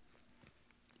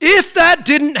 If that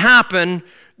didn't happen,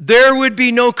 there would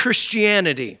be no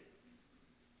Christianity.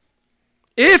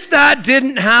 If that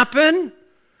didn't happen,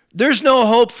 there's no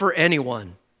hope for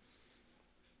anyone.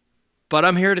 But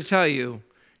I'm here to tell you,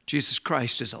 Jesus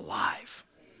Christ is alive.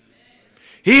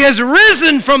 He has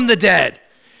risen from the dead.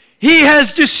 He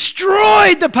has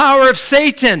destroyed the power of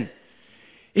Satan.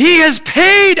 He has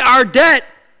paid our debt.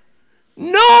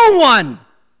 No one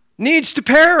needs to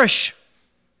perish.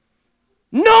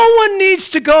 No one needs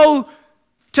to go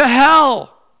to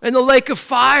hell and the lake of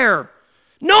fire.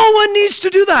 No one needs to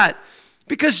do that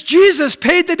because Jesus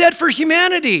paid the debt for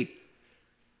humanity.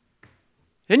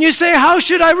 And you say, how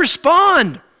should I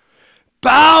respond?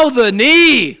 Bow the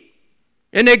knee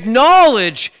and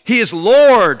acknowledge he is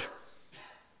Lord.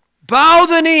 Bow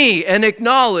the knee and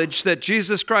acknowledge that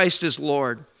Jesus Christ is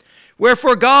Lord.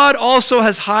 Wherefore God also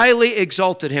has highly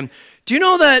exalted him. Do you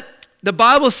know that the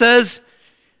Bible says,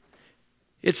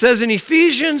 it says in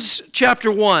Ephesians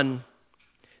chapter 1,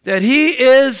 that he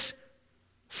is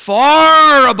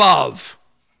far above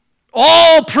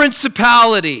all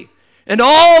principality and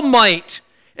all might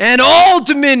and all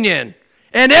dominion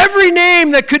and every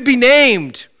name that could be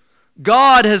named.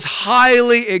 God has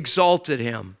highly exalted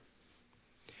him.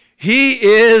 He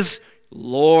is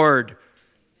Lord.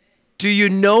 Do you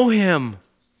know him?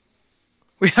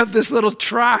 We have this little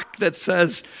tract that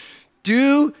says,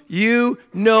 do you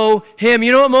know him?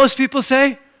 You know what most people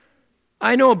say?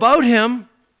 I know about him.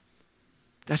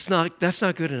 That's not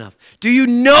good enough. Do you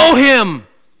know him?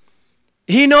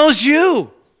 He knows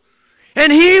you.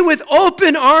 And he, with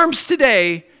open arms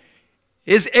today,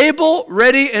 is able,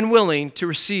 ready, and willing to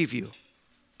receive you.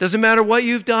 Doesn't matter what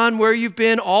you've done, where you've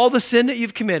been, all the sin that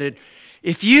you've committed.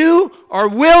 If you are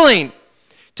willing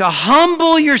to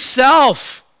humble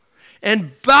yourself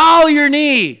and bow your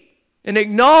knee and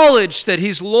acknowledge that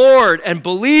he's Lord and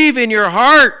believe in your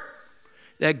heart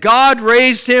that God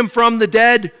raised him from the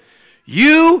dead,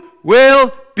 you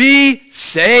will be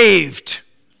saved.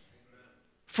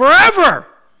 forever.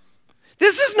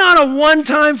 This is not a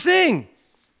one-time thing.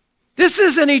 This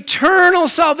is an eternal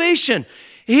salvation.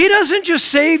 He doesn't just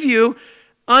save you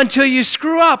until you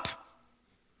screw up.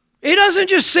 He doesn't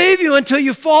just save you until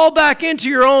you fall back into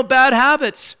your own bad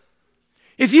habits.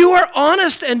 If you are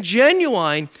honest and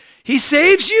genuine, he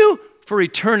saves you for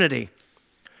eternity.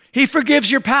 He forgives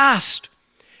your past.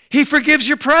 He forgives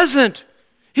your present.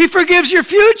 He forgives your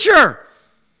future.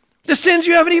 The sins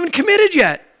you haven't even committed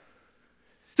yet.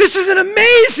 This is an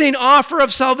amazing offer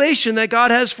of salvation that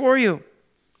God has for you.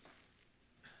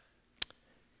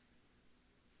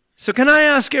 So can I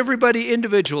ask everybody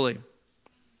individually,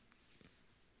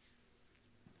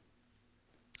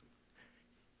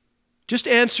 just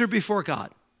answer before God.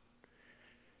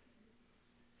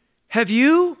 Have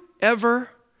you ever,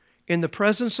 in the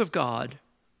presence of God,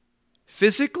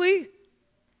 physically,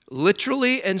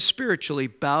 literally, and spiritually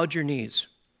bowed your knees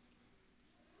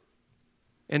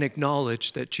and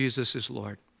acknowledged that Jesus is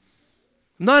Lord?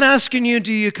 I'm not asking you,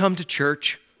 do you come to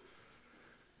church?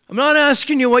 I'm not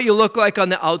asking you what you look like on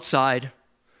the outside.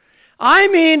 I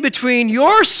mean between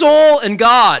your soul and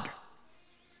God.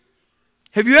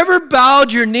 Have you ever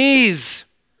bowed your knees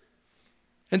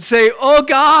and say, oh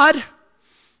God,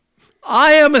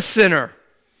 I am a sinner,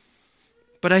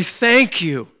 but I thank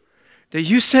you that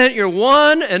you sent your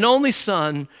one and only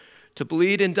Son to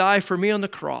bleed and die for me on the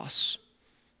cross.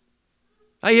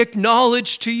 I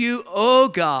acknowledge to you, oh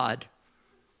God,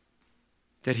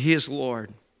 that he is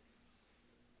Lord.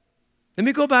 Let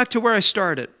me go back to where I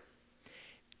started.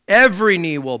 Every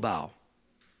knee will bow.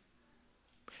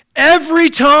 Every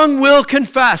tongue will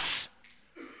confess.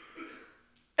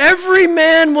 Every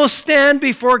man will stand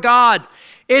before God.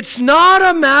 It's not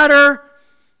a matter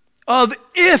of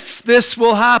if this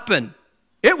will happen.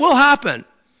 It will happen.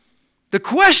 The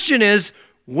question is,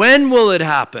 when will it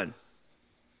happen?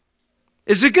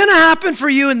 Is it going to happen for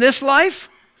you in this life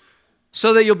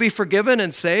so that you'll be forgiven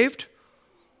and saved?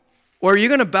 Or are you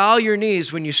going to bow your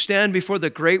knees when you stand before the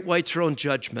great white throne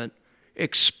judgment,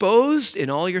 exposed in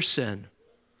all your sin?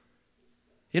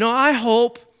 You know, I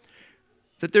hope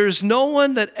that there is no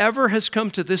one that ever has come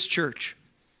to this church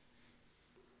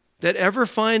that ever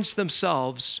finds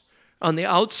themselves on the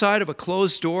outside of a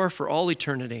closed door for all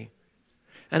eternity.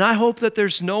 And I hope that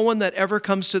there's no one that ever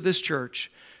comes to this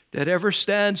church that ever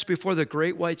stands before the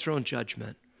great white throne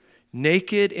judgment,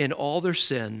 naked in all their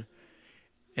sin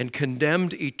and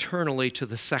condemned eternally to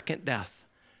the second death.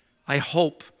 I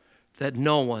hope that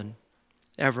no one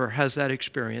ever has that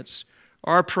experience.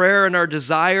 Our prayer and our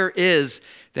desire is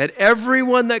that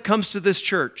everyone that comes to this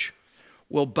church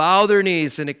will bow their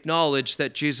knees and acknowledge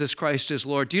that Jesus Christ is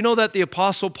Lord. Do you know that the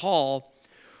Apostle Paul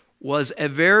was a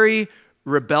very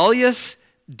rebellious,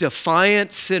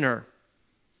 defiant sinner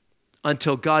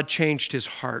until God changed his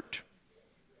heart,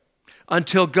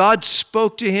 until God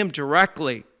spoke to him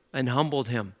directly and humbled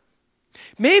him?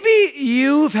 Maybe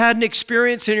you've had an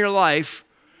experience in your life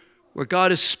where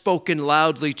God has spoken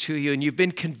loudly to you and you've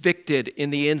been convicted in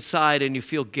the inside and you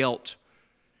feel guilt.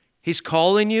 He's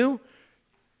calling you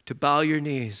to bow your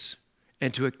knees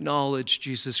and to acknowledge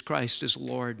Jesus Christ as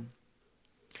Lord.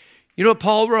 You know what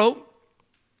Paul wrote?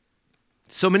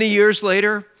 So many years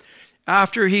later,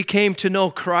 after he came to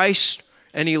know Christ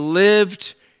and he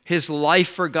lived his life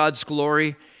for God's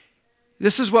glory,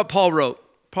 this is what Paul wrote.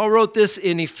 Paul wrote this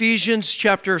in Ephesians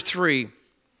chapter 3.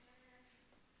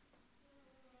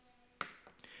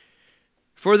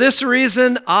 For this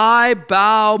reason, I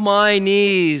bow my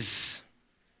knees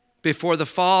before the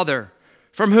Father,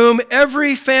 from whom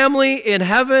every family in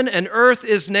heaven and earth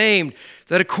is named,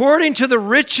 that according to the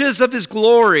riches of his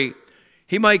glory,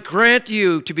 he might grant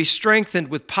you to be strengthened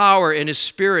with power in his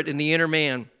Spirit in the inner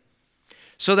man,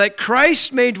 so that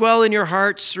Christ may dwell in your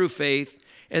hearts through faith,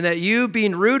 and that you,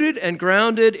 being rooted and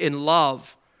grounded in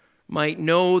love, might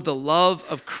know the love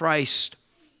of Christ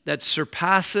that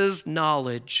surpasses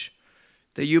knowledge,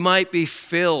 that you might be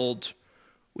filled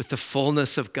with the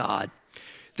fullness of God.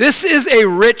 This is a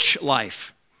rich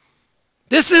life.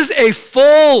 This is a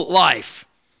full life,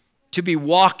 to be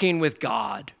walking with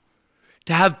God,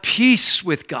 to have peace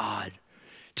with God,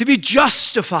 to be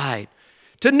justified,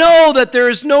 to know that there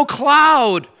is no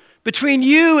cloud between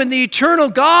you and the eternal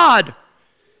God,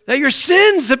 that your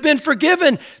sins have been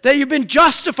forgiven, that you've been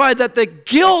justified, that the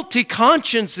guilty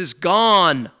conscience is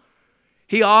gone.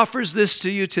 He offers this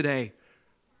to you today.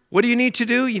 What do you need to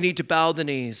do? You need to bow the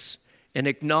knees and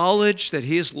acknowledge that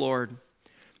he is Lord.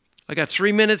 I got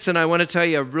 3 minutes and I want to tell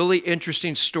you a really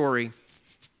interesting story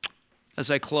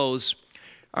as I close.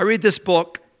 I read this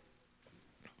book.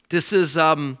 This is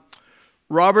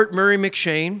Robert Murray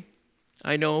McShane.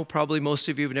 I know probably most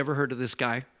of you have never heard of this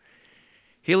guy.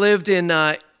 He lived in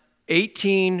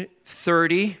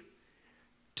 1830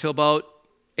 till about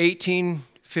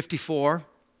 1854,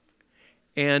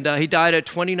 and he died at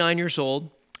 29 years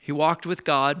old. He walked with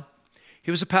God.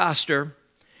 He was a pastor,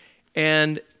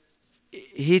 and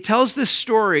he tells this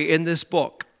story in this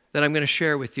book that I'm going to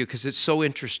share with you because it's so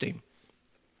interesting.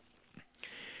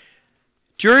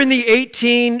 During the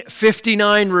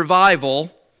 1859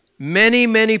 revival,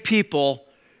 many people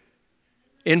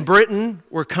in Britain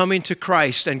were coming to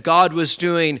Christ, and God was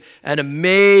doing an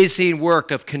amazing work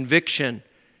of conviction,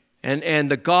 and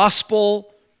the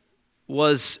gospel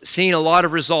was seeing a lot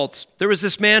of results. There was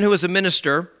this man who was a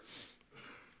minister.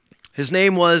 His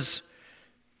name was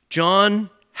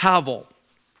John Havel.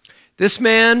 This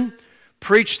man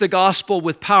preached the gospel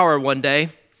with power one day,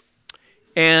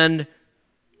 and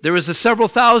there was several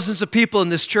thousands of people in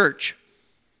this church.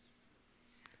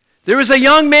 There was a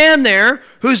young man there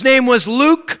whose name was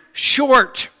Luke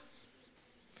Short.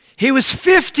 He was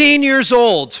 15 years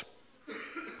old.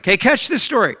 Okay, catch this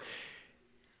story.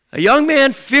 A young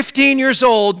man, 15 years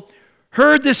old,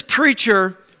 heard this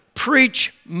preacher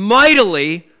preach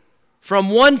mightily from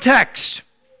one text.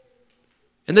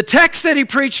 And the text that he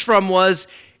preached from was,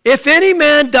 "If any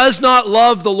man does not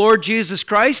love the Lord Jesus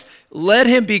Christ, let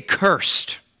him be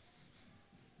cursed."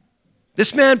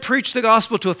 This man preached the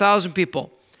gospel to 1,000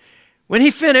 people. When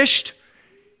he finished,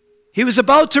 he was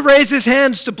about to raise his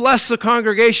hands to bless the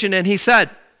congregation, and he said,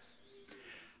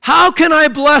 "How can I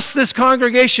bless this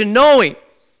congregation knowing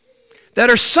that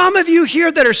are some of you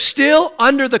here that are still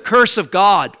under the curse of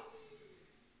God?"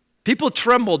 People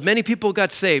trembled. Many people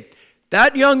got saved.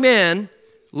 That young man,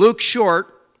 Luke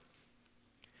Short,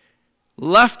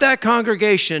 left that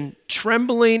congregation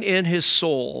trembling in his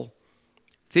soul,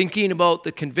 thinking about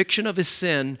the conviction of his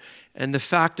sin and the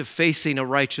fact of facing a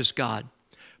righteous God.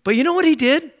 But you know what he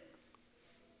did?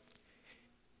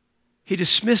 He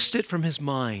dismissed it from his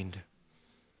mind,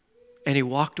 and he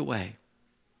walked away.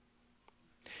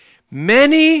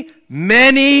 Many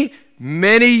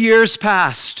years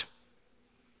passed.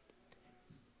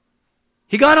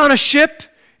 He got on a ship,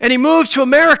 and he moved to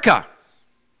America.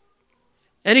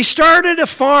 And he started a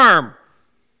farm.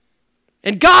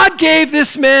 And God gave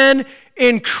this man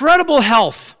incredible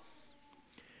health.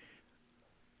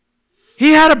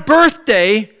 He had a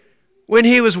birthday when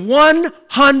he was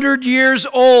 100 years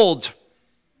old.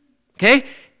 Okay?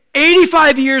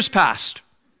 85 years passed.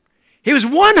 He was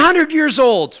 100 years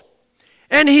old.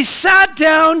 And he sat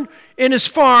down in his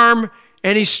farm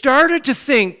and he started to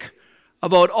think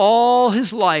about all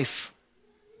his life.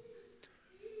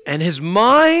 And his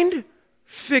mind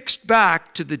fixed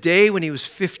back to the day when he was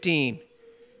 15.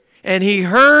 And he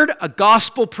heard a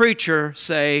gospel preacher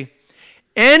say,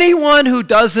 "Anyone who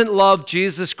doesn't love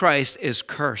Jesus Christ is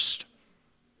cursed."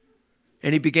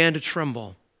 And he began to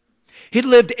tremble. He'd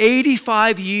lived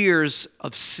 85 years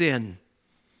of sin.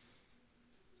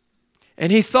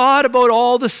 And he thought about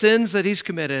all the sins that he's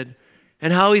committed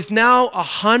and how he's now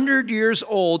 100 years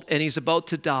old and he's about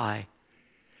to die.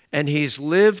 And he's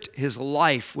lived his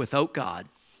life without God.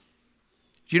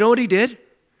 Do you know what he did?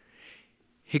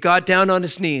 He got down on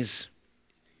his knees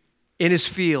in his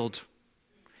field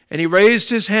and he raised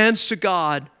his hands to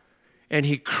God and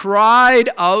he cried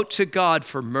out to God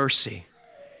for mercy.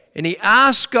 And he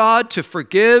asked God to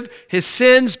forgive his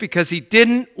sins because he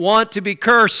didn't want to be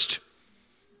cursed.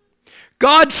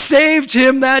 God saved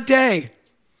him that day.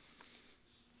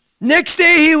 Next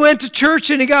day he went to church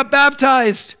and he got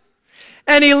baptized.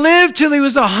 And he lived till he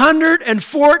was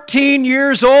 114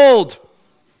 years old.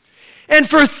 And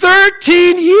for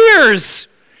 13 years,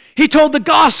 he told the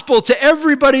gospel to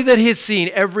everybody that he had seen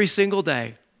every single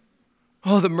day.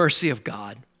 Oh, the mercy of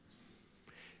God.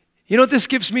 You know, this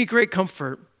gives me great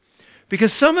comfort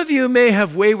because some of you may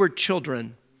have wayward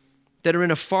children that are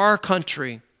in a far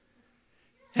country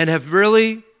and have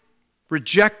really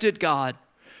rejected God.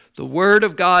 The Word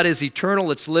of God is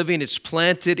eternal, it's living, it's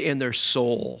planted in their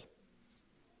soul.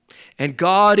 And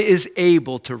God is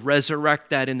able to resurrect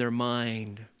that in their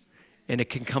mind. And it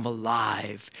can come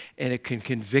alive. And it can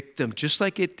convict them, just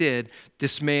like it did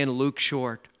this man, Luke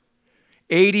Short.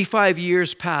 85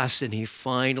 years passed, and he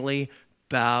finally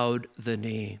bowed the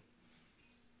knee.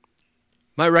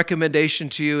 My recommendation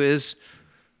to you is,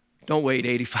 don't wait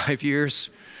 85 years.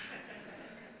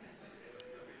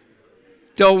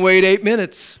 Don't wait 8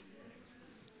 minutes.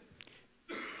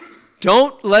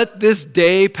 Don't let this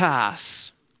day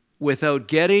pass without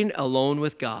getting alone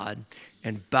with God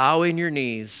and bowing your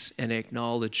knees and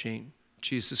acknowledging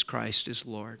Jesus Christ is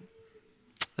Lord.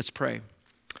 Let's pray.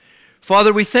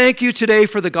 Father, we thank you today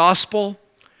for the gospel.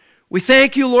 We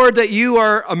thank you, Lord, that you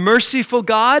are a merciful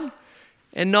God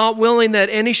and not willing that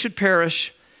any should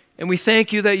perish. And we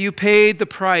thank you that you paid the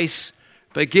price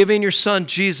by giving your Son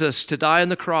Jesus to die on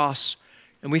the cross.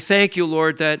 And we thank you,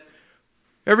 Lord, that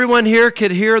everyone here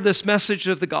could hear this message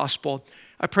of the gospel.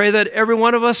 I pray that every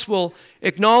one of us will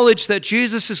acknowledge that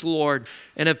Jesus is Lord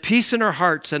and have peace in our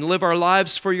hearts and live our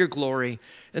lives for your glory.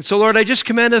 And so, Lord, I just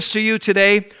commend us to you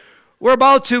today. We're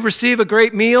about to receive a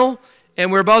great meal,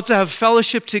 and we're about to have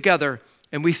fellowship together.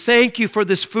 And we thank you for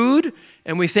this food,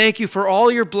 and we thank you for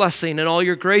all your blessing and all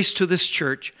your grace to this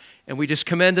church. And we just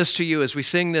commend us to you as we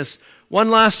sing this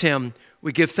one last hymn.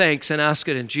 We give thanks and ask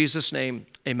it in Jesus' name.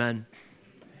 Amen.